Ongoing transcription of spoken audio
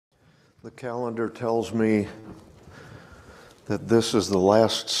The calendar tells me that this is the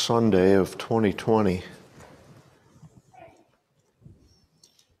last Sunday of 2020.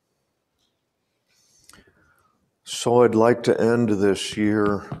 So I'd like to end this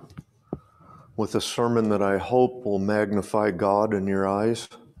year with a sermon that I hope will magnify God in your eyes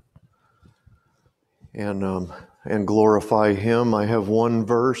and glorify Him. I have one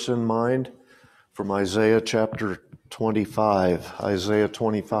verse in mind from Isaiah chapter 25. Isaiah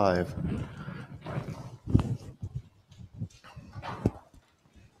 25.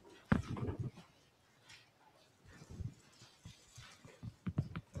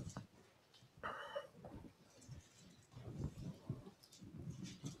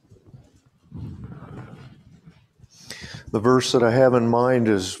 The verse that I have in mind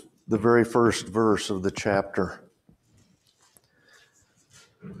is the very first verse of the chapter.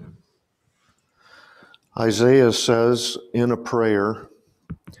 Isaiah says in a prayer,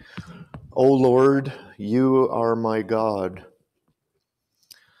 "O Lord, you are my God.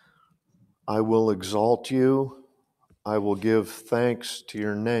 I will exalt you. I will give thanks to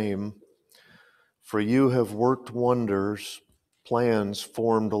your name, for you have worked wonders, plans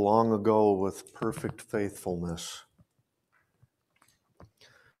formed long ago with perfect faithfulness.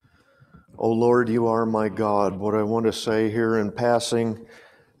 O Lord, you are my God." What I want to say here in passing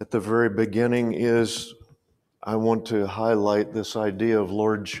at the very beginning is I want to highlight this idea of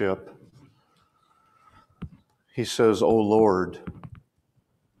lordship. He says, "O Lord."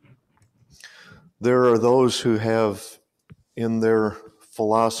 There are those who have in their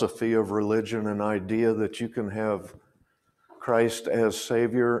philosophy of religion an idea that you can have Christ as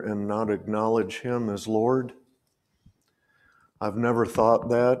Savior and not acknowledge Him as Lord. I've never thought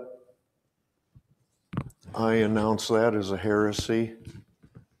that. I announce that as a heresy.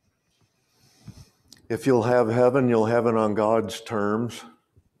 If you'll have heaven, you'll have it on God's terms.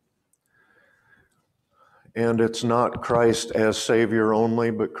 And it's not Christ as Savior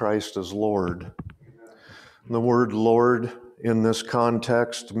only, but Christ as Lord. The word Lord in this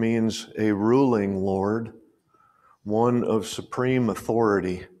context means a ruling Lord, one of supreme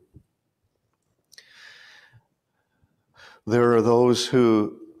authority. There are those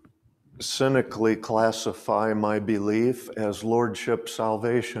who cynically classify my belief as lordship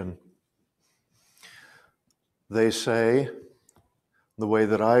salvation. They say the way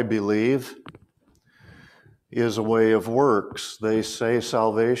that I believe is a way of works. They say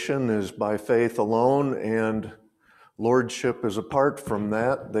salvation is by faith alone and lordship is apart from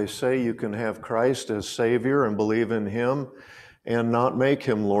that. They say you can have Christ as Savior and believe in Him and not make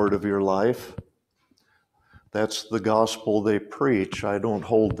Him Lord of your life. That's the gospel they preach. I don't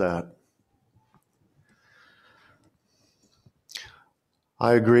hold that.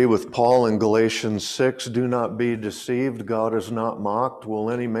 I agree with Paul in Galatians 6, "Do not be deceived, God is not mocked.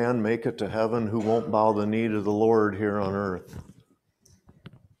 Will any man make it to heaven who won't bow the knee to the Lord here on earth?"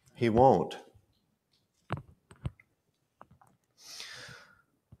 He won't.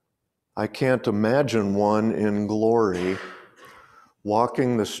 I can't imagine one in glory,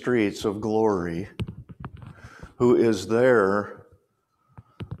 walking the streets of glory, who is there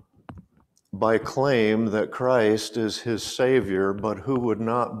by claim that Christ is his Savior, but who would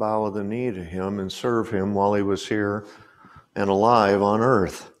not bow the knee to Him and serve Him while He was here and alive on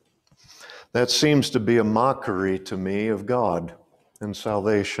earth. That seems to be a mockery to me of God and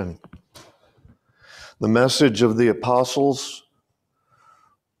salvation. The message of the apostles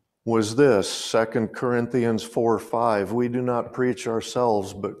was this, 2 Corinthians 4:5, "We do not preach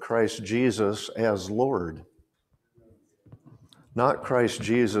ourselves, but Christ Jesus as Lord." Not Christ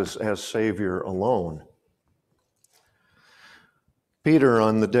Jesus as Savior alone. Peter,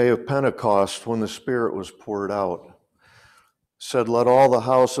 on the day of Pentecost, when the Spirit was poured out, said, "Let all the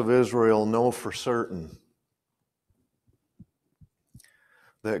house of Israel know for certain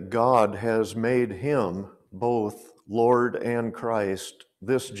that God has made Him both Lord and Christ,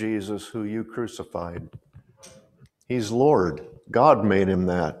 this Jesus who you crucified." He's Lord. God made Him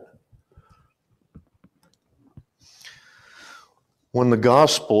that. When the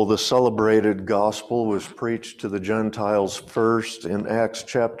gospel, the celebrated gospel, was preached to the Gentiles first in Acts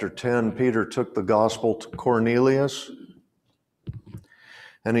chapter 10, Peter took the gospel to Cornelius,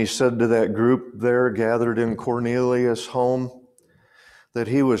 and he said to that group there gathered in Cornelius' home that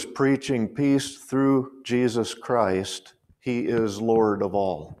he was preaching peace through Jesus Christ. He is Lord of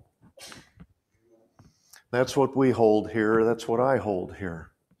all. That's what we hold here. That's what I hold here.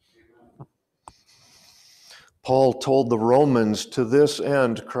 Paul told the Romans, "To this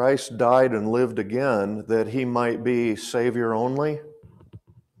end Christ died and lived again, that He might be Savior only?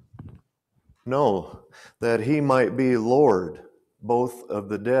 No, that He might be Lord, both of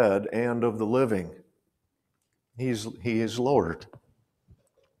the dead and of the living. He is Lord.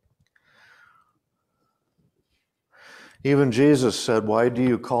 Even Jesus said, "Why do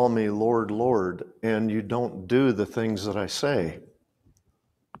you call me Lord, Lord, and you don't do the things that I say?"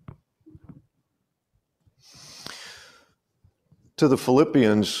 To the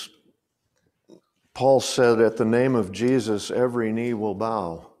Philippians, Paul said, "At the name of Jesus, every knee will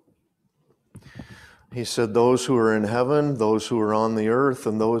bow." He said, "Those who are in heaven, those who are on the earth,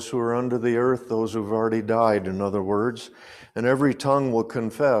 and those who are under the earth, those who've already died," in other words, and every tongue will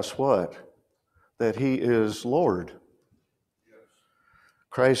confess what? That he is Lord.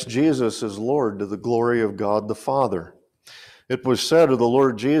 Christ Jesus is Lord, to the glory of God the Father. It was said of the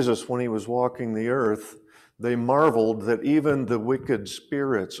Lord Jesus when he was walking the earth, they marveled that even the wicked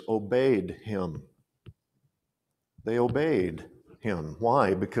spirits obeyed him. They obeyed him.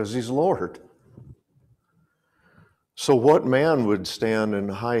 Why? Because he's Lord. So what man would stand in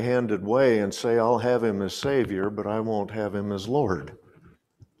a high-handed way and say, "I'll have him as Savior, but I won't have him as Lord"?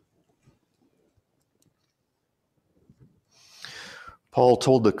 Paul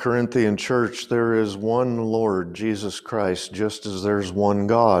told the Corinthian church, there is one Lord, Jesus Christ, just as there's one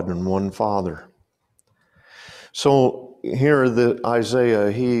God and one Father. So here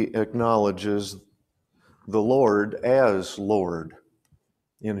Isaiah, he acknowledges the Lord as Lord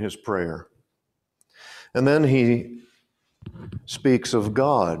in his prayer. And then he speaks of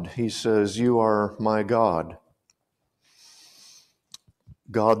God. He says, "You are my God."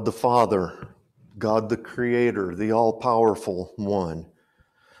 God the Father, God the Creator, the all-powerful one,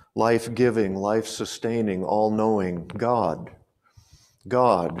 life-giving, life-sustaining, all-knowing God.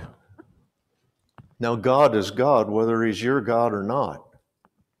 God. Now, God is God, whether he's your God or not.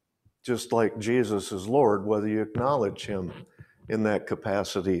 Just like Jesus is Lord, whether you acknowledge him in that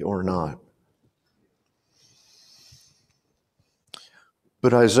capacity or not.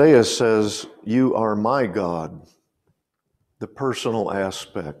 But Isaiah says, "You are my God," the personal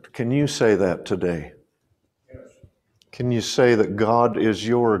aspect. Can you say that today? Yes. Can you say that God is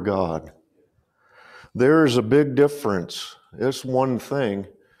your God? There is a big difference. It's one thing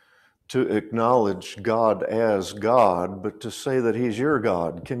to acknowledge God as God, but to say that he's your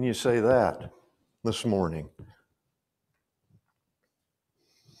God, can you say that this morning?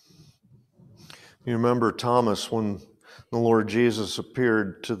 You remember Thomas when the Lord Jesus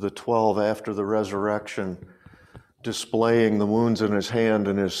appeared to the 12 after the resurrection, displaying the wounds in his hand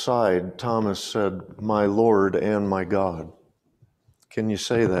and his side. Thomas said, "My Lord and my God." Can you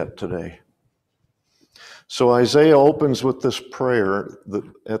say that today? So Isaiah opens with this prayer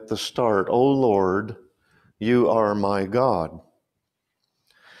at the start, "O Lord, you are my God."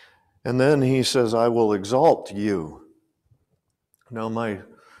 And then he says, "I will exalt you." Now my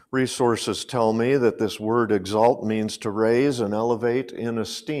resources tell me that this word exalt means to raise and elevate in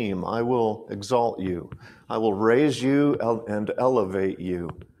esteem. I will exalt you. I will raise you and elevate you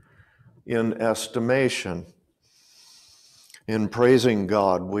in estimation. In praising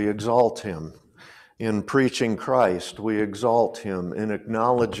God, we exalt him. In preaching Christ, we exalt him. In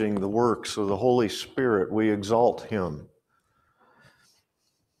acknowledging the works of the Holy Spirit, we exalt him.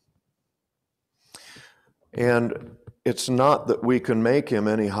 And it's not that we can make him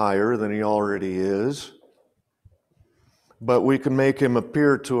any higher than he already is, but we can make him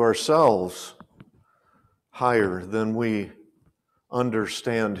appear to ourselves higher than we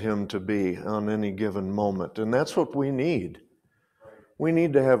understand him to be on any given moment. And that's what we need. We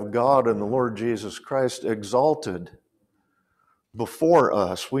need to have God and the Lord Jesus Christ exalted before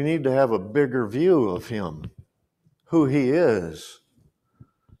us. We need to have a bigger view of him, who he is,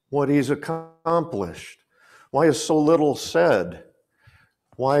 what he's accomplished, why is so little said,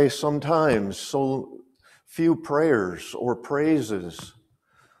 why sometimes so few prayers or praises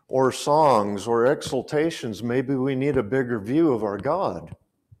or songs or exaltations. Maybe we need a bigger view of our God.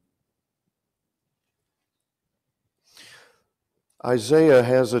 Isaiah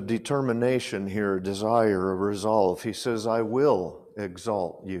has a determination here, a desire, a resolve. He says, "I will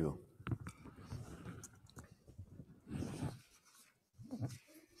exalt you."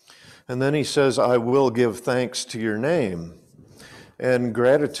 And then he says, "I will give thanks to your name." And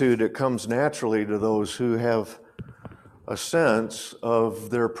gratitude, it comes naturally to those who have a sense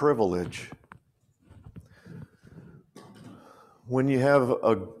of their privilege. When you have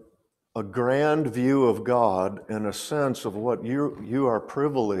a grand view of God and a sense of what you are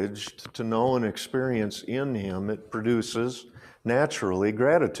privileged to know and experience in him, it produces naturally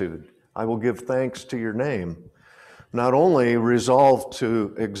gratitude. I will give thanks to your name. Not only resolve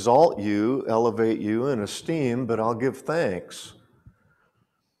to exalt you, elevate you in esteem, but I'll give thanks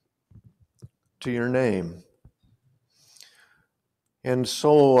to your name. And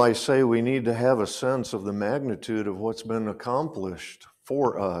so I say we need to have a sense of the magnitude of what's been accomplished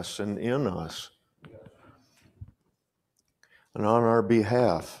for us and in us and on our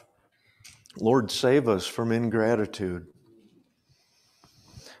behalf. Lord, save us from ingratitude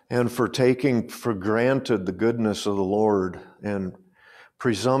and for taking for granted the goodness of the Lord and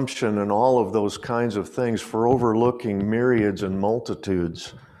presumption and all of those kinds of things, for overlooking myriads and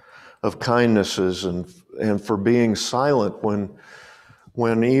multitudes of kindnesses and for being silent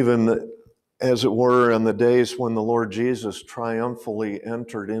when even, as it were, in the days when the Lord Jesus triumphantly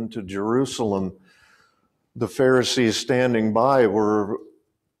entered into Jerusalem, the Pharisees standing by were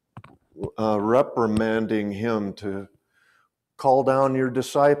reprimanding him to call down your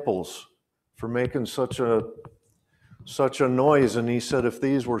disciples for making such a noise. And he said, if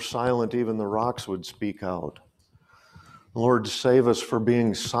these were silent, even the rocks would speak out. Lord, save us for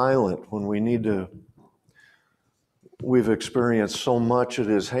being silent when we need to. We've experienced so much at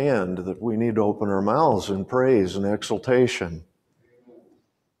his hand that we need to open our mouths in praise and exultation.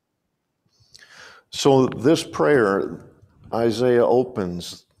 So this prayer, Isaiah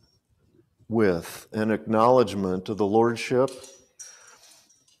opens with an acknowledgement of the lordship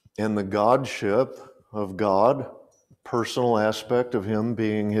and the godship of God, personal aspect of him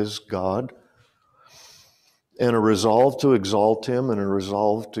being his God, and a resolve to exalt him and a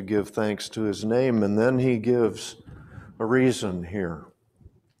resolve to give thanks to his name. And then he gives a reason here.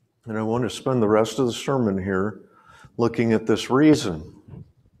 And I want to spend the rest of the sermon here looking at this reason.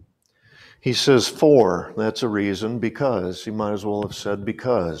 He says, for, that's a reason, because. He might as well have said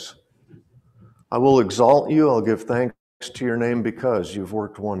because. I will exalt you, I'll give thanks to your name because you've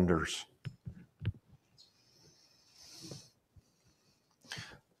worked wonders.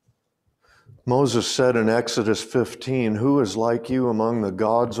 Moses said in Exodus 15, who is like you among the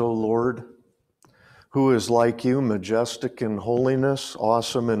gods, O Lord? Who is like you, majestic in holiness,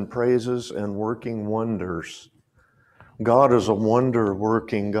 awesome in praises, and working wonders? God is a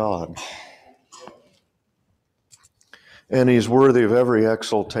wonder-working God. And he's worthy of every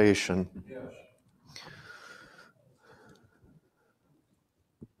exaltation.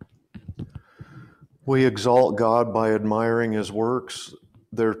 We exalt God by admiring his works.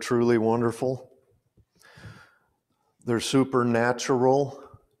 They're truly wonderful. They're supernatural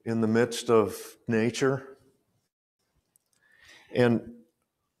in the midst of nature. And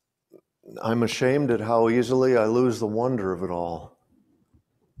I'm ashamed at how easily I lose the wonder of it all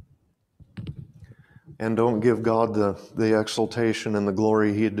and don't give God the exaltation and the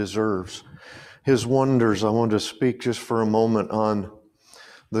glory he deserves. His wonders, I want to speak just for a moment on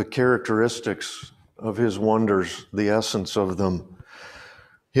the characteristics of his wonders, the essence of them.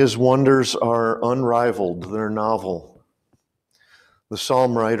 His wonders are unrivaled, they're novel. The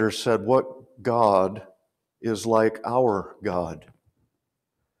psalm writer said, what God is like our God?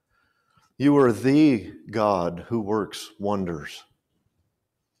 You are the God who works wonders.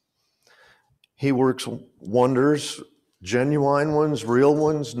 He works wonders, genuine ones, real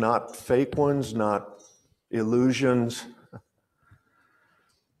ones, not fake ones, not illusions.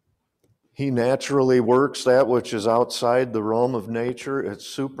 He naturally works that which is outside the realm of nature. It's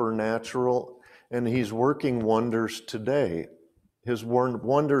supernatural, and he's working wonders today. His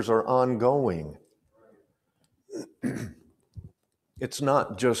wonders are ongoing. It's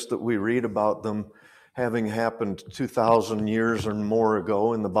not just that we read about them having happened 2,000 years or more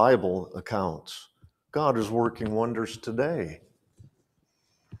ago in the Bible accounts. God is working wonders today.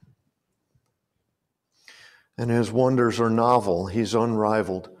 And his wonders are novel. He's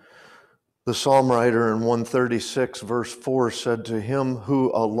unrivaled. The psalm writer in 136 verse 4 said, to him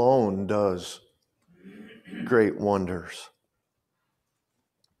who alone does great wonders.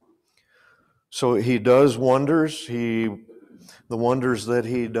 So he does wonders. The wonders that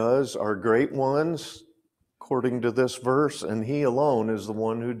he does are great ones, according to this verse, and he alone is the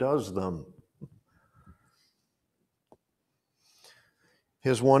one who does them.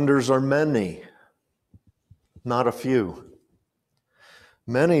 His wonders are many, not a few.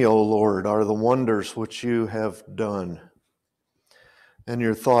 Many, O Lord, are the wonders which you have done, and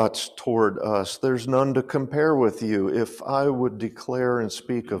your thoughts toward us. There's none to compare with you. If I would declare and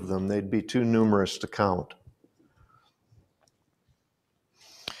speak of them, they'd be too numerous to count.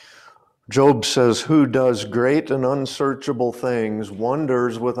 Job says, who does great and unsearchable things,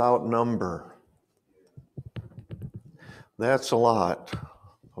 wonders without number. That's a lot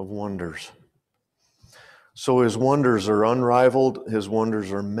of wonders. So his wonders are unrivaled, his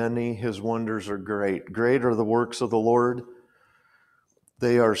wonders are many, his wonders are great. Great are the works of the Lord.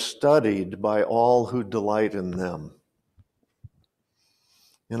 They are studied by all who delight in them.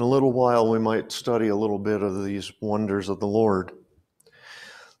 In a little while, we might study a little bit of these wonders of the Lord.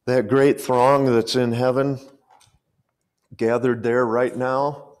 That great throng that's in heaven, gathered there right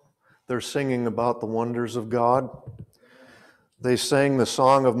now, they're singing about the wonders of God. They sang the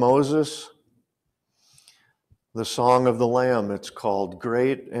song of Moses, the song of the Lamb, it's called.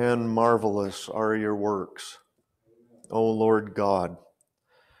 Great and marvelous are your works, O Lord God.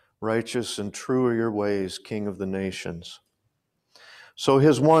 Righteous and true are your ways, King of the nations. So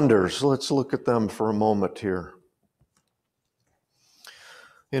his wonders, let's look at them for a moment here.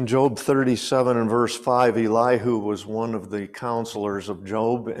 In Job 37 and verse 5, Elihu was one of the counselors of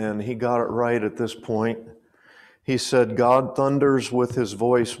Job, and he got it right at this point. He said, God thunders with his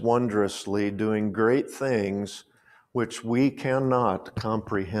voice wondrously, doing great things which we cannot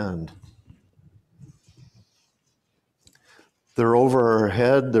comprehend. They're over our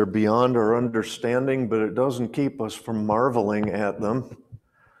head, they're beyond our understanding, but it doesn't keep us from marveling at them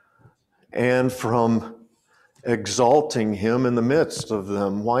and from exalting him in the midst of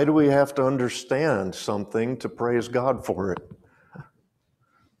them. Why do we have to understand something to praise God for it?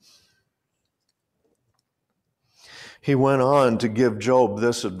 He went on to give Job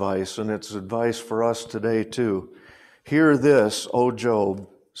this advice, and it's advice for us today too. Hear this, O Job,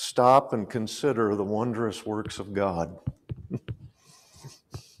 stop and consider the wondrous works of God.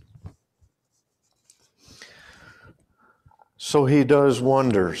 So he does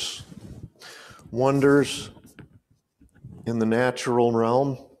wonders. Wonders in the natural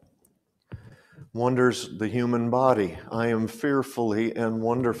realm, wonders the human body. I am fearfully and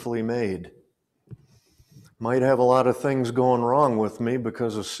wonderfully made. Might have a lot of things going wrong with me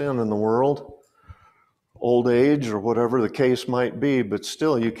because of sin in the world, old age, or whatever the case might be, but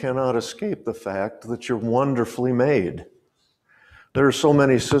still you cannot escape the fact that you're wonderfully made. There are so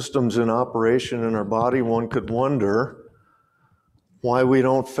many systems in operation in our body, one could wonder why we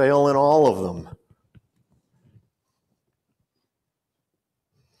don't fail in all of them.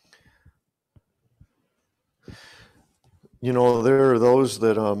 You know, there are those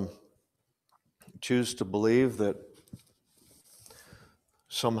that choose to believe that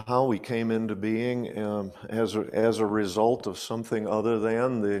somehow we came into being as a result of something other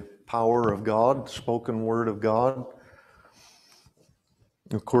than the power of God, spoken word of God.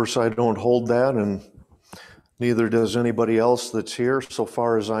 Of course, I don't hold that, and neither does anybody else that's here, so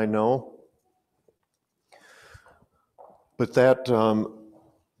far as I know. But that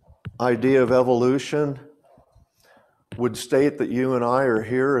idea of evolution would state that you and I are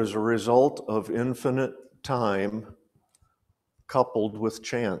here as a result of infinite time coupled with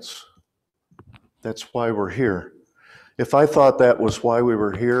chance. That's why we're here. If I thought that was why we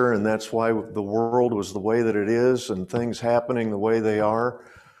were here and that's why the world was the way that it is and things happening the way they are,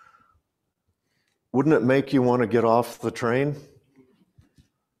 wouldn't it make you want to get off the train?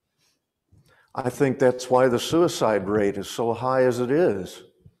 I think that's why the suicide rate is so high as it is.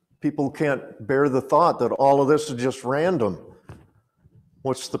 People can't bear the thought that all of this is just random.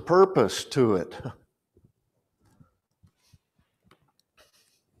 What's the purpose to it?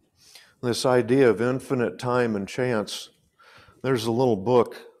 This idea of infinite time and chance. There's a little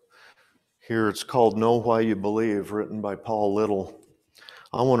book here. It's called Know Why You Believe, written by Paul Little.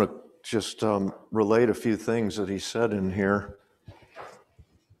 I want to just relate a few things that he said in here.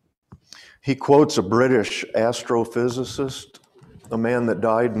 He quotes a British astrophysicist, a man that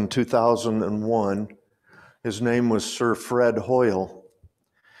died in 2001. His name was Sir Fred Hoyle.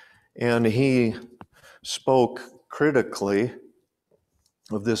 And he spoke critically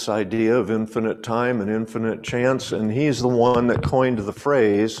of this idea of infinite time and infinite chance, and he's the one that coined the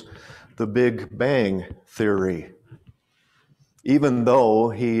phrase, the Big Bang Theory, even though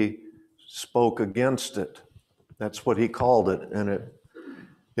he spoke against it. That's what he called it, and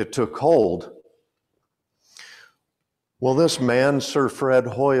it took hold. Well, this man, Sir Fred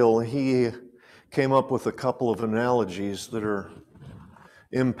Hoyle, he came up with a couple of analogies that are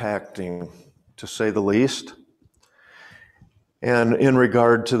impacting, to say the least. And in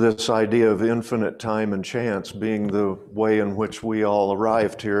regard to this idea of infinite time and chance being the way in which we all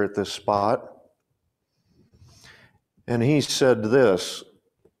arrived here at this spot. And he said this,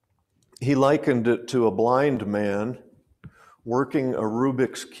 he likened it to a blind man working a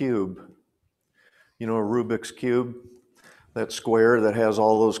Rubik's Cube. You know, a Rubik's Cube, that square that has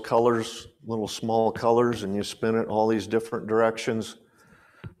all those colors, little small colors, and you spin it all these different directions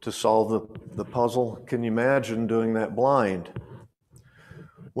to solve the puzzle. Can you imagine doing that blind?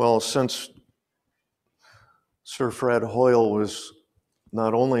 Well, since Sir Fred Hoyle was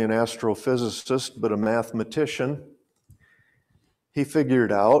not only an astrophysicist, but a mathematician, he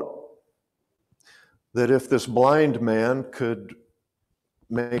figured out that if this blind man could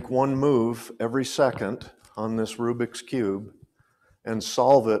make one move every second on this Rubik's Cube, and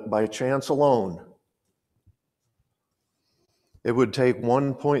solve it by chance alone, it would take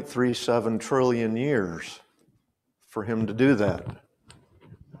 1.37 trillion years for him to do that.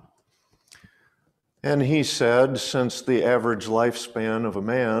 And he said, since the average lifespan of a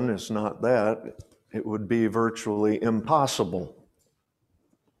man is not that, it would be virtually impossible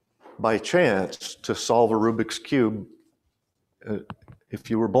by chance to solve a Rubik's Cube if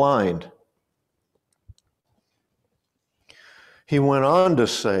you were blind. He went on to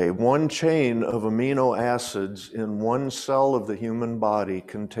say, one chain of amino acids in one cell of the human body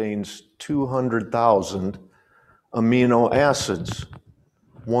contains 200,000 amino acids.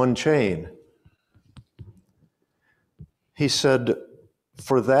 One chain. He said,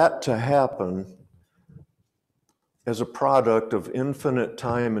 for that to happen as a product of infinite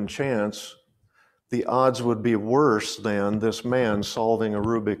time and chance, the odds would be worse than this man solving a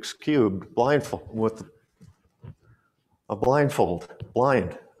Rubik's Cube blindfold, with a blindfold,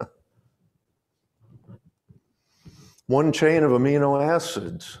 blind. One chain of amino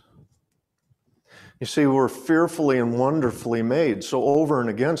acids. You see, we're fearfully and wonderfully made. So over and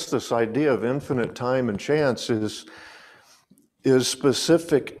against this idea of infinite time and chance is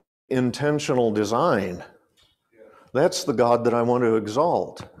specific intentional design. That's the God that I want to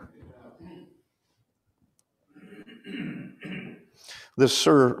exalt. This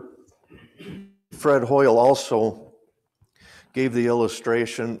Sir Fred Hoyle also gave the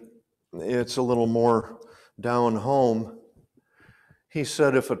illustration. It's a little more down home. He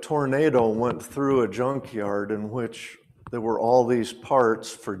said if a tornado went through a junkyard in which there were all these parts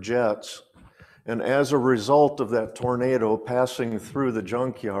for jets, and as a result of that tornado passing through the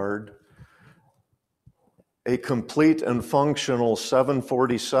junkyard, a complete and functional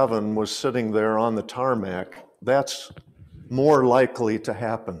 747 was sitting there on the tarmac, that's more likely to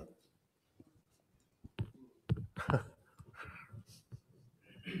happen.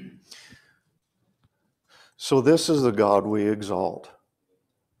 So this is the God we exalt.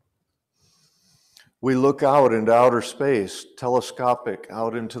 We look out into outer space, telescopic,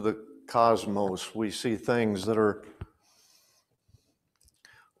 out into the cosmos. We see things that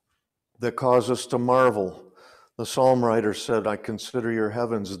cause us to marvel. The psalm writer said, I consider your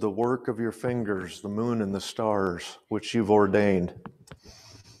heavens the work of your fingers, the moon and the stars, which you've ordained.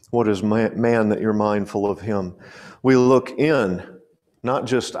 What is man that you're mindful of him? We look in, not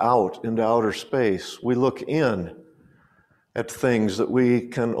just out into outer space. We look in at things that we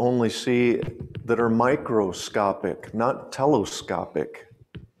can only see that are microscopic, not telescopic.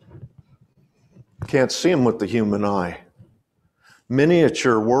 Can't see them with the human eye.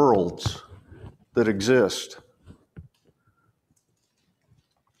 Miniature worlds that exist.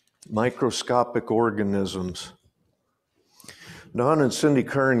 Microscopic organisms. Don and Cindy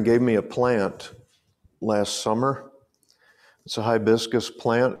Kern gave me a plant last summer. It's a hibiscus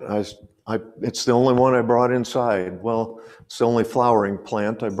plant. It's the only one I brought inside. Well, it's the only flowering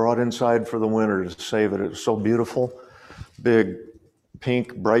plant I brought inside for the winter to save it. It was so beautiful. Big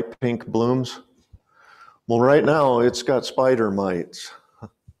pink, bright pink blooms. Well, right now it's got spider mites.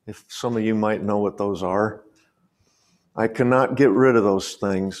 If some of you might know what those are. I cannot get rid of those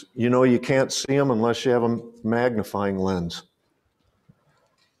things. You know, you can't see them unless you have a magnifying lens.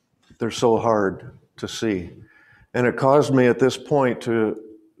 They're so hard to see. And it caused me at this point to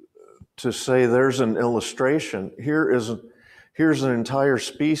say there's an illustration. Here's an entire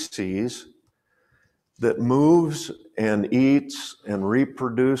species that moves and eats and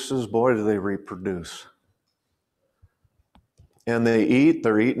reproduces. Boy, do they reproduce. And they're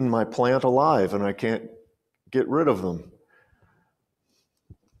eating my plant alive, and I can't get rid of them.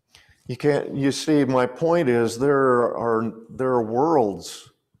 You see, my point is there are worlds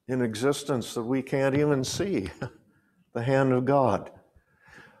in existence that we can't even see. The hand of God.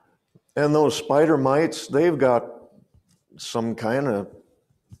 And those spider mites, they've got some kind of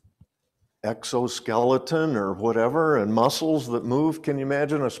exoskeleton or whatever and muscles that move. Can you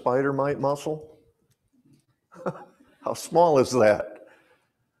imagine a spider mite muscle? How small is that?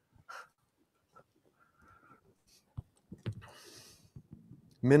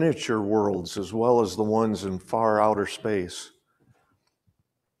 Miniature worlds as well as the ones in far outer space.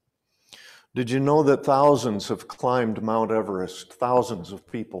 Did you know that thousands have climbed Mount Everest? Thousands of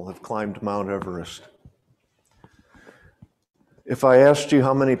people have climbed Mount Everest. If I asked you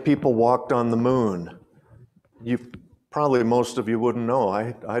how many people walked on the moon, probably most of you wouldn't know.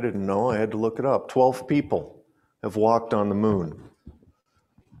 I didn't know. I had to look it up. 12 people have walked on the moon.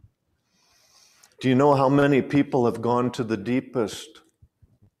 Do you know how many people have gone to the deepest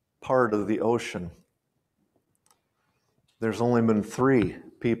part of the ocean? There's only been 3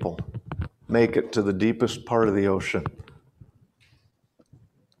 people make it to the deepest part of the ocean.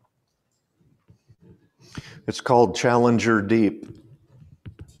 It's called Challenger Deep.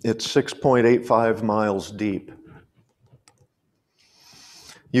 It's 6.85 miles deep.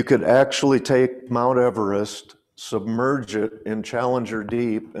 You could actually take Mount Everest, submerge it in Challenger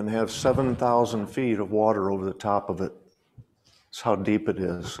Deep, and have 7,000 feet of water over the top of it. That's how deep it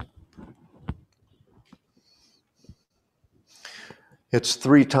is. It's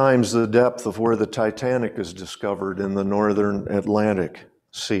 3 times the depth of where the Titanic is discovered in the northern Atlantic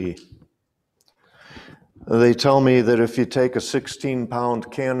Sea. They tell me that if you take a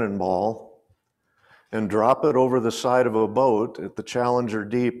 16-pound cannonball and drop it over the side of a boat at the Challenger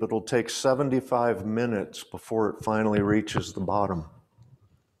Deep, it'll take 75 minutes before it finally reaches the bottom.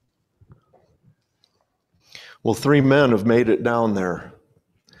 Well, 3 men have made it down there.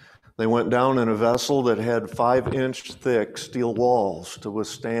 They went down in a vessel that had 5-inch thick steel walls to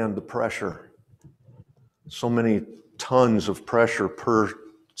withstand the pressure. So many tons of pressure per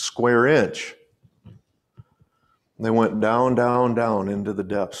square inch. They went down, down, down into the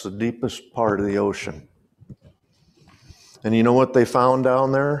depths, the deepest part of the ocean. And you know what they found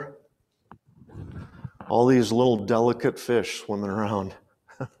down there? All these little delicate fish swimming around.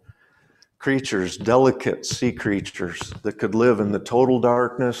 Creatures, delicate sea creatures that could live in the total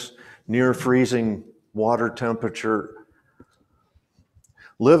darkness, near freezing water temperature,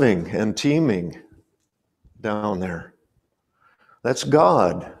 living and teeming down there. That's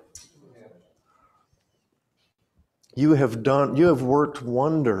God. You have worked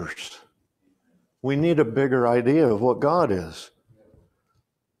wonders. We need a bigger idea of what God is.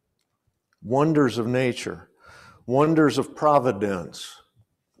 Wonders of nature, wonders of providence.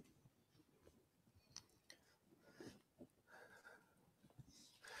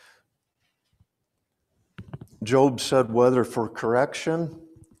 Job said, whether for correction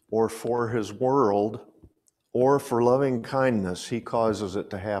or for his world or for loving kindness, he causes it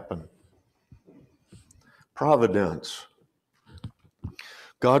to happen. Providence.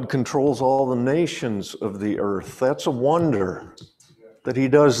 God controls all the nations of the earth. That's a wonder that he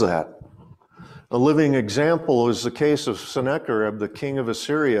does that. A living example is the case of Sennacherib, the king of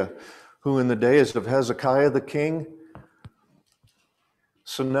Assyria, who in the days of Hezekiah the king,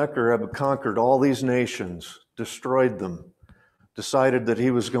 Sennacherib conquered all these nations, destroyed them, decided that he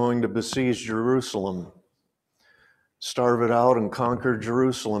was going to besiege Jerusalem, starve it out and conquer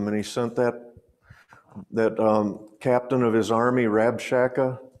Jerusalem, and he sent that captain of his army,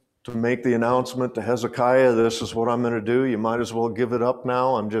 Rabshakeh, to make the announcement to Hezekiah, this is what I'm going to do. You might as well give it up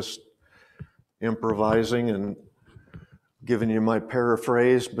now. I'm just improvising and giving you my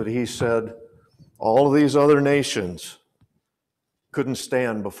paraphrase, but he said, all of these other nations couldn't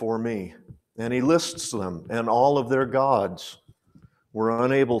stand before me. And he lists them, and all of their gods were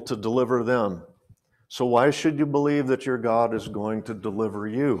unable to deliver them. So why should you believe that your God is going to deliver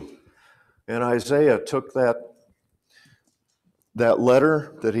you? And Isaiah took that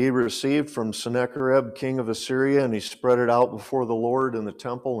letter that he received from Sennacherib, king of Assyria, and he spread it out before the Lord in the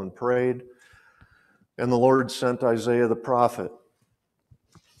temple and prayed. And the Lord sent Isaiah the prophet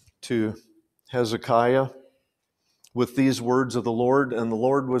to Hezekiah with these words of the Lord, and the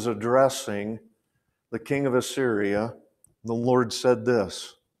Lord was addressing the king of Assyria. The Lord said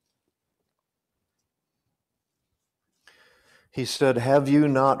this. He said, have you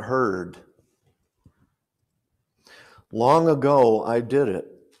not heard? Long ago I did it.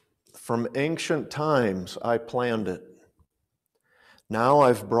 From ancient times I planned it. Now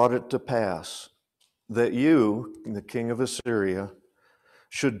I've brought it to pass that you, the king of Assyria,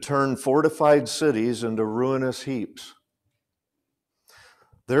 should turn fortified cities into ruinous heaps.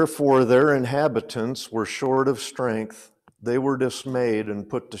 Therefore their inhabitants were short of strength. They were dismayed and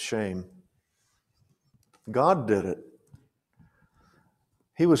put to shame. God did it.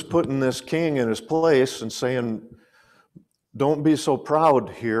 He was putting this king in his place and saying, don't be so proud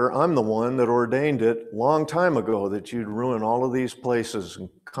here. I'm the one that ordained it long time ago that you'd ruin all of these places and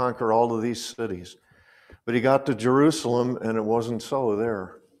conquer all of these cities. But he got to Jerusalem and it wasn't so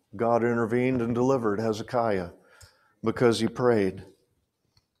there. God intervened and delivered Hezekiah because he prayed.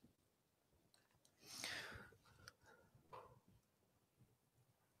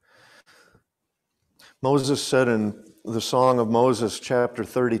 Moses said in the Song of Moses, chapter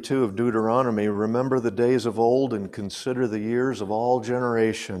 32 of Deuteronomy, remember the days of old and consider the years of all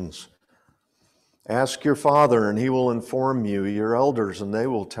generations. Ask your father and he will inform you, your elders, and they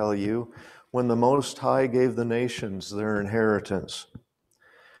will tell you, when the Most High gave the nations their inheritance.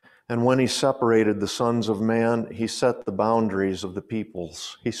 And when he separated the sons of man, he set the boundaries of the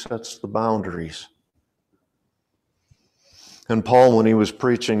peoples. He sets the boundaries. And Paul, when he was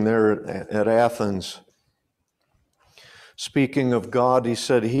preaching there at Athens, Speaking of God, he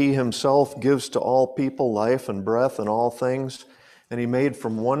said, He himself gives to all people life and breath and all things, and he made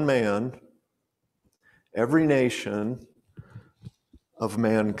from one man every nation of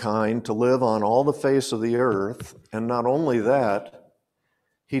mankind to live on all the face of the earth. And not only that,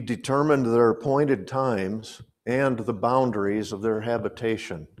 he determined their appointed times and the boundaries of their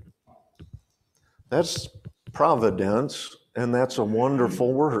habitation. That's providence, and that's a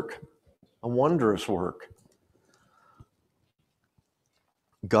wonderful work, a wondrous work.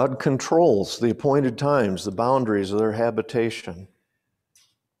 God controls the appointed times, the boundaries of their habitation.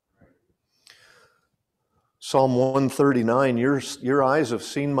 Psalm 139, your eyes have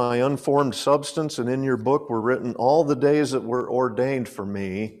seen my unformed substance, and in your book were written all the days that were ordained for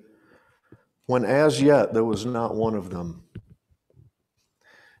me, when as yet there was not one of them.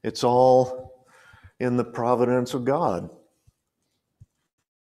 It's all in the providence of God.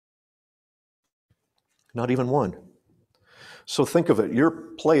 Not even one. So think of it, your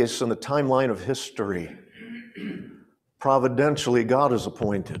place in the timeline of history, providentially God has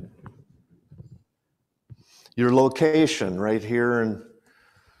appointed. Your location right here in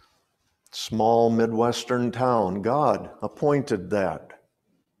small Midwestern town, God appointed that.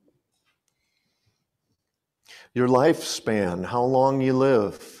 Your lifespan, how long you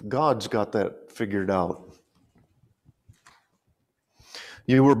live, God's got that figured out.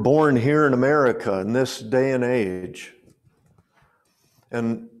 You were born here in America in this day and age,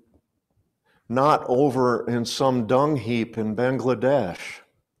 and not over in some dung heap in Bangladesh.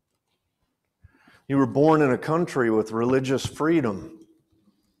 You were born in a country with religious freedom.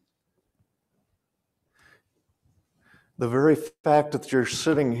 The very fact that you're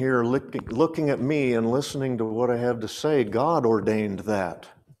sitting here looking at me and listening to what I have to say, God ordained that.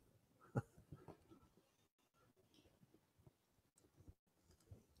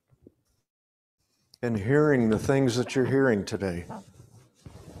 And hearing the things that you're hearing today.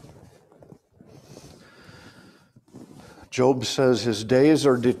 Job says his days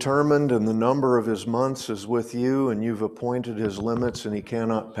are determined and the number of his months is with you, and you've appointed his limits and he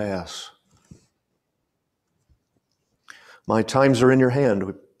cannot pass. My times are in your hand.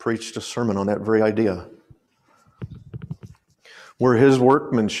 We preached a sermon on that very idea. We're his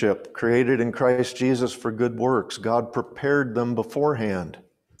workmanship, created in Christ Jesus for good works. God prepared them beforehand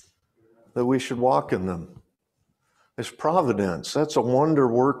that we should walk in them. It's providence. That's a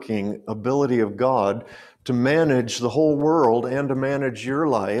wonder-working ability of God to manage the whole world and to manage your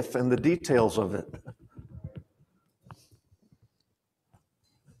life and the details of it.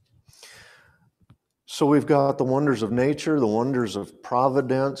 So we've got the wonders of nature, the wonders of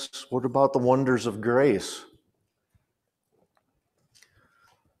providence. What about the wonders of grace?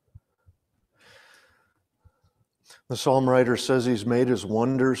 The psalm writer says he's made his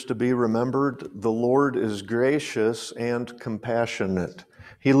wonders to be remembered. The Lord is gracious and compassionate.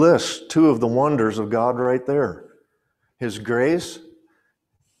 He lists two of the wonders of God right there. His grace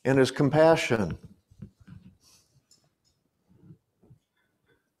and his compassion.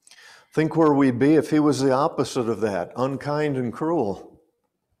 Think where we'd be if he was the opposite of that, unkind and cruel.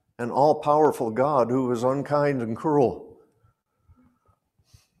 An all-powerful God who was unkind and cruel.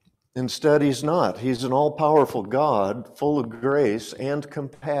 Instead, he's not. He's an all-powerful God, full of grace and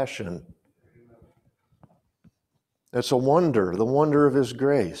compassion. It's a wonder, the wonder of his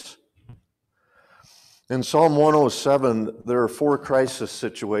grace. In Psalm 107, there are 4 crisis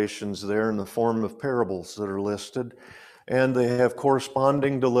situations there in the form of parables that are listed, and they have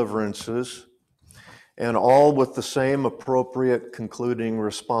corresponding deliverances, and all with the same appropriate concluding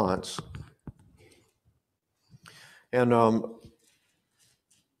response. And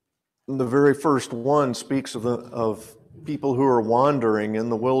the very first one speaks of people who are wandering in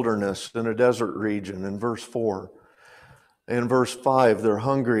the wilderness in a desert region in verse 4. In verse 5, they're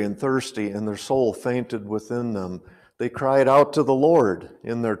hungry and thirsty, and their soul fainted within them. They cried out to the Lord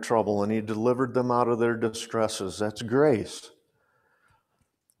in their trouble, and he delivered them out of their distresses. That's grace.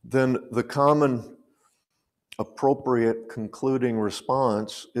 Then the common appropriate concluding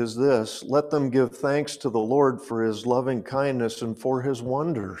response is this: let them give thanks to the Lord for his loving kindness and for his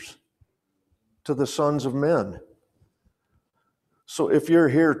wonders to the sons of men. So if you're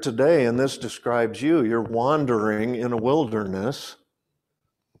here today and this describes you, you're wandering in a wilderness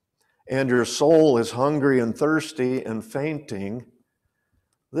and your soul is hungry and thirsty and fainting,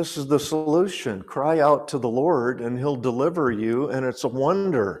 this is the solution. Cry out to the Lord and he'll deliver you, and it's a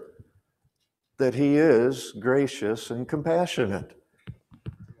wonder that he is gracious and compassionate.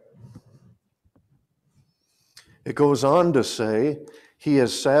 It goes on to say, he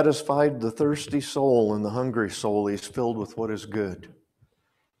has satisfied the thirsty soul, and the hungry soul he's filled with what is good.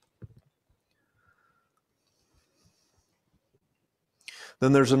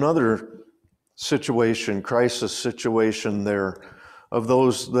 Then there's another situation, crisis situation there, of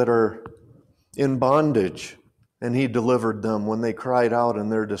those that are in bondage, and he delivered them when they cried out in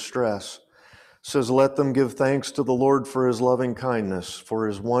their distress. It says, let them give thanks to the Lord for his loving kindness, for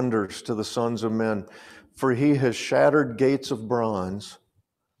his wonders to the sons of men. For he has shattered gates of bronze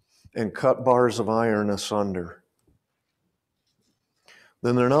and cut bars of iron asunder.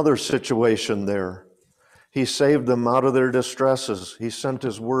 Then another situation there. He saved them out of their distresses. He sent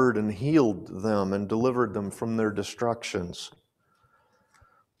his word and healed them and delivered them from their destructions.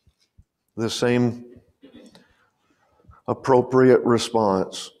 The same appropriate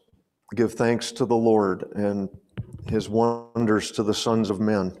response. Give thanks to the Lord and his wonders to the sons of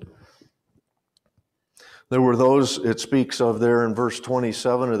men. There were those it speaks of there in verse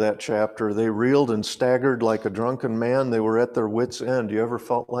 27 of that chapter. They reeled and staggered like a drunken man. They were at their wits' end. You ever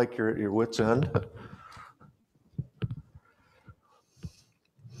felt like you're at your wits' end?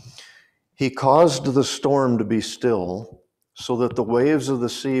 He caused the storm to be still, so that the waves of the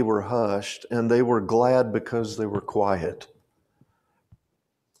sea were hushed, and they were glad because they were quiet.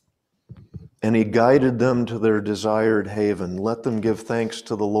 And he guided them to their desired haven. Let them give thanks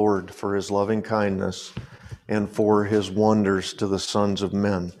to the Lord for his loving kindness and for his wonders to the sons of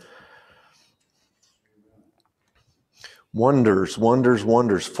men. Wonders, wonders,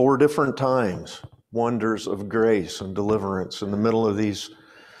 wonders. 4 different times. Wonders of grace and deliverance in the middle of these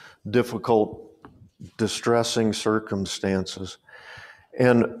difficult, distressing circumstances.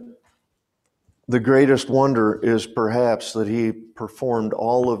 And the greatest wonder is perhaps that he performed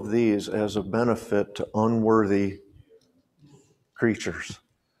all of these as a benefit to unworthy creatures.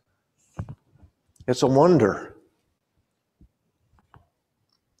 It's a wonder.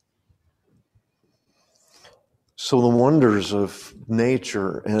 So the wonders of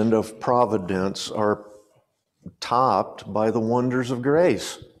nature and of providence are topped by the wonders of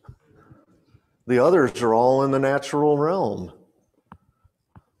grace. The others are all in the natural realm.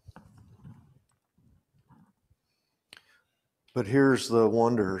 But here's the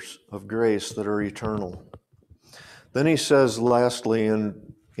wonders of grace that are eternal. Then he says, lastly,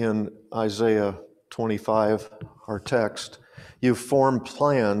 in Isaiah 25, our text, you formed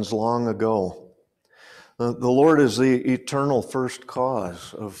plans long ago. The Lord is the eternal first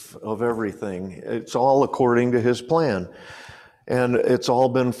cause of everything. It's all according to his plan. And it's all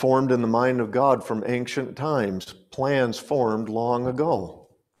been formed in the mind of God from ancient times, plans formed long ago.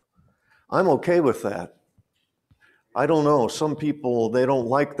 I'm okay with that. I don't know, some people, they don't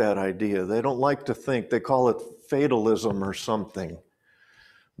like that idea. They don't like to think, they call it fatalism or something.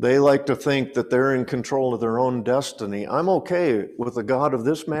 They like to think that they're in control of their own destiny. I'm okay with a God of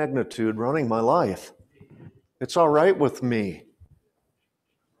this magnitude running my life. It's all right with me.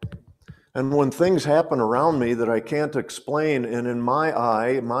 And when things happen around me that I can't explain, and in my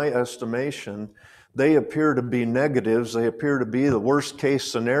eye, my estimation, they appear to be negatives, they appear to be the worst case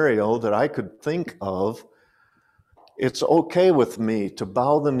scenario that I could think of, it's okay with me to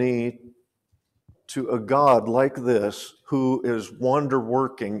bow the knee to a God like this who is wonder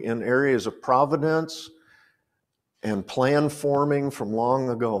working in areas of providence and plan forming from long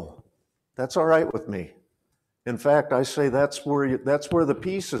ago. That's all right with me. In fact, I say that's where the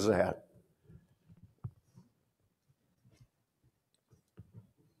peace is at.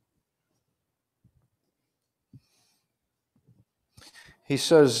 He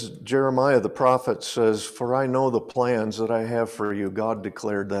says, Jeremiah the prophet says, for I know the plans that I have for you. God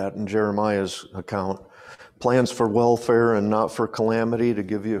declared that in Jeremiah's account. Plans for welfare and not for calamity, to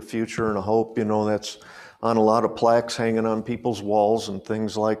give you a future and a hope. You know, that's on a lot of plaques hanging on people's walls and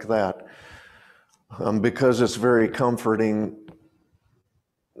things like that. Because it's very comforting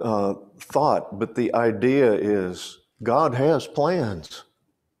thought. But the idea is God has plans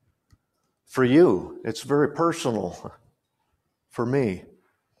for you. It's very personal. For me.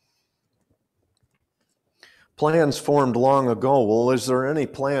 Plans formed long ago. Well, is there any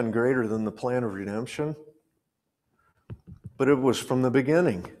plan greater than the plan of redemption? But it was from the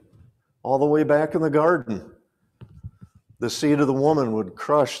beginning, all the way back in the garden. The seed of the woman would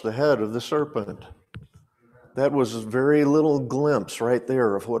crush the head of the serpent. That was a very little glimpse right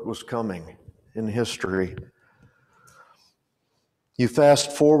there of what was coming in history. You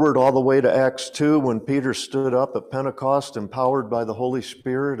fast forward all the way to Acts 2 when Peter stood up at Pentecost empowered by the Holy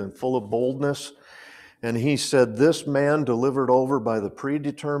Spirit and full of boldness. And he said, this man delivered over by the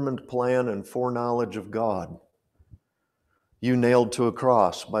predetermined plan and foreknowledge of God, you nailed to a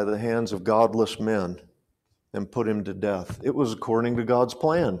cross by the hands of godless men and put him to death. It was according to God's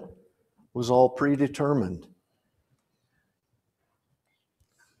plan. It was all predetermined.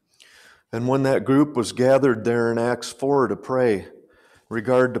 And when that group was gathered there in Acts 4 to pray,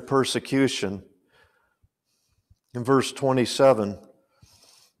 regard to persecution. In verse 27,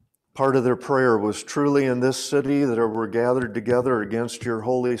 part of their prayer was, "Truly in this city that were gathered together against your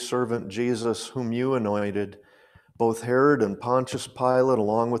holy servant Jesus, whom you anointed, both Herod and Pontius Pilate,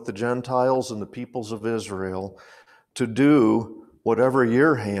 along with the Gentiles and the peoples of Israel, to do whatever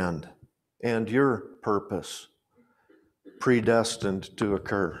your hand and your purpose predestined to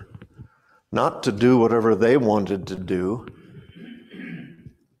occur." Not to do whatever they wanted to do.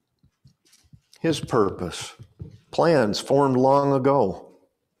 His purpose, plans formed long ago.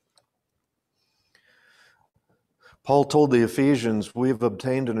 Paul told the Ephesians, "We've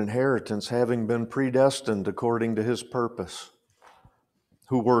obtained an inheritance, having been predestined according to his purpose,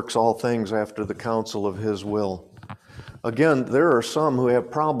 who works all things after the counsel of his will." Again, there are some who have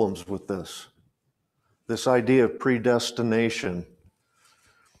problems with this idea of predestination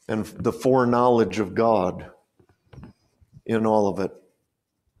and the foreknowledge of God in all of it.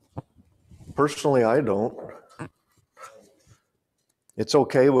 Personally, I don't. It's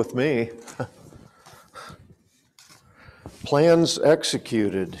okay with me. Plans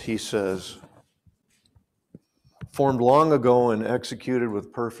executed, he says, formed long ago and executed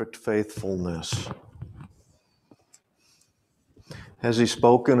with perfect faithfulness. Has he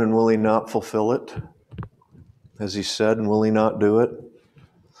spoken and will he not fulfill it? Has he said and will he not do it?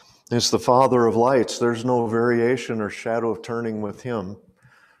 It's the Father of lights. There's no variation or shadow of turning with him.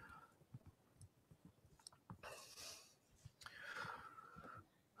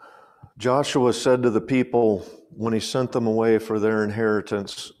 Joshua said to the people when he sent them away for their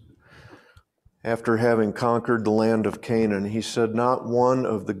inheritance, after having conquered the land of Canaan, he said, "Not one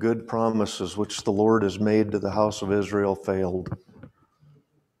of the good promises which the Lord has made to the house of Israel failed.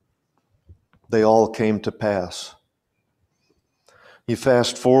 They all came to pass." You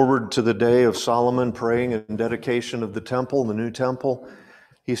fast forward to the day of Solomon praying in dedication of the temple, the new temple.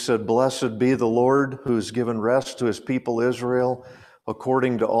 He said, "Blessed be the Lord who has given rest to his people Israel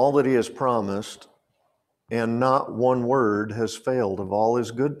according to all that he has promised, and not one word has failed of all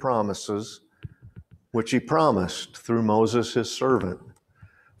his good promises which he promised through Moses his servant."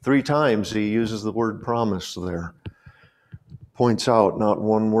 3 times he uses the word promise there. Points out not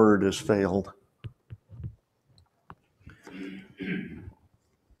one word has failed.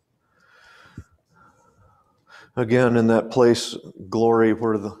 Again, in that place, glory,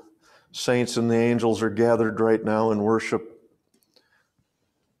 where the saints and the angels are gathered right now in worship,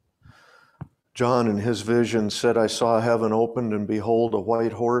 John in his vision said, "I saw heaven opened, and behold, a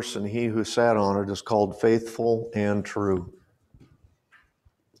white horse, and he who sat on it is called Faithful and True."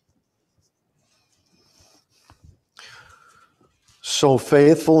 So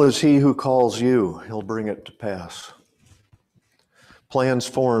faithful is he who calls you. He'll bring it to pass. Plans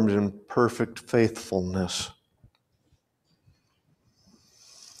formed in perfect faithfulness.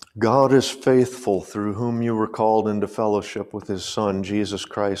 God is faithful, through whom you were called into fellowship with his Son, Jesus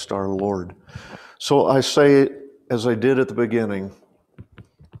Christ our Lord. So I say, as I did at the beginning,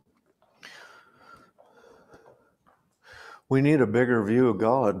 we need a bigger view of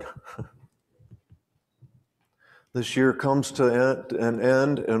God. This year comes to an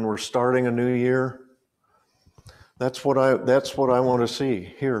end, and we're starting a new year. That's what I want to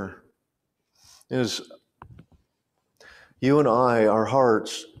see here, is you and I, our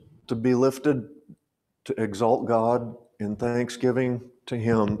hearts, to be lifted to exalt God in thanksgiving to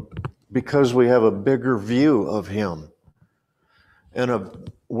him, because we have a bigger view of him, and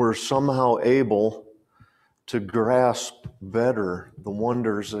we're somehow able to grasp better the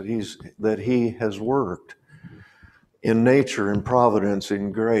wonders that he has worked in nature, in providence,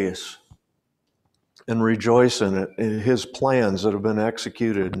 in grace, and rejoice in it, in his plans that have been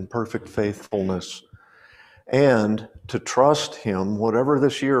executed in perfect faithfulness, and to trust him whatever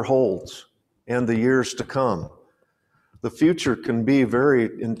this year holds and the years to come. The future can be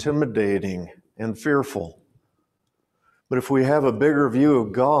very intimidating and fearful. But if we have a bigger view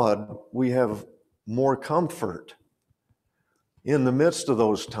of God, we have more comfort in the midst of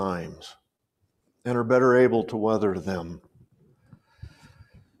those times and are better able to weather them.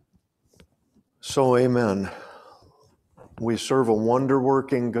 So, amen. We serve a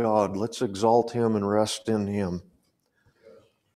wonder-working God. Let's exalt him and rest in him.